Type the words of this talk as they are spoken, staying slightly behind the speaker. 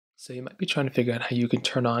So you might be trying to figure out how you can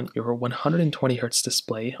turn on your 120 Hz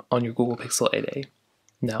display on your Google Pixel 8a.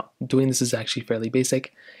 Now, doing this is actually fairly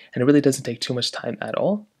basic, and it really doesn't take too much time at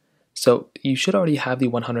all. So you should already have the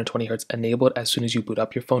 120 Hz enabled as soon as you boot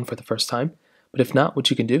up your phone for the first time. But if not,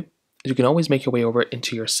 what you can do is you can always make your way over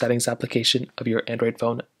into your settings application of your Android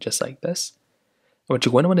phone, just like this. And what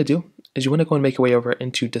you're going to want to do is you want to go and make your way over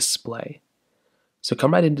into display. So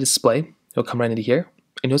come right into display, you'll come right into here,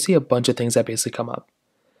 and you'll see a bunch of things that basically come up.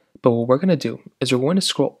 But what we're going to do is we're going to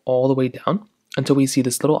scroll all the way down until we see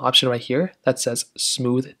this little option right here that says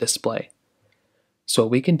smooth display. So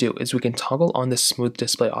what we can do is we can toggle on this smooth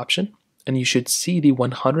display option, and you should see the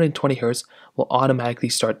 120 Hz will automatically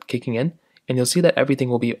start kicking in, and you'll see that everything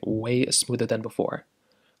will be way smoother than before.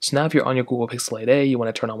 So now if you're on your Google Pixel 8a, you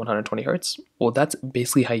want to turn on 120 Hz, well, that's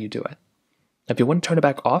basically how you do it. If you want to turn it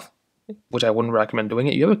back off, which I wouldn't recommend doing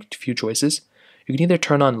it, you have a few choices. You can either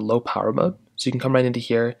turn on low power mode, so you can come right into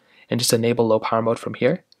here and just enable low power mode from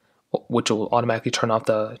here, which will automatically turn off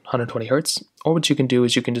the 120 Hz. Or what you can do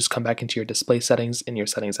is you can just come back into your display settings in your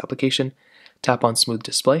settings application, tap on smooth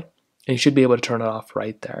display, and you should be able to turn it off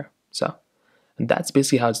right there. So, and that's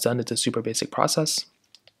basically how it's done. It's a super basic process.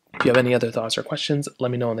 If you have any other thoughts or questions, let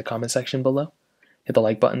me know in the comment section below. Hit the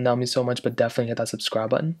like button, that means so much, but definitely hit that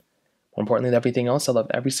subscribe button. More importantly than everything else, I love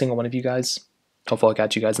every single one of you guys. Hopefully I'll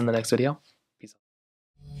catch you guys in the next video.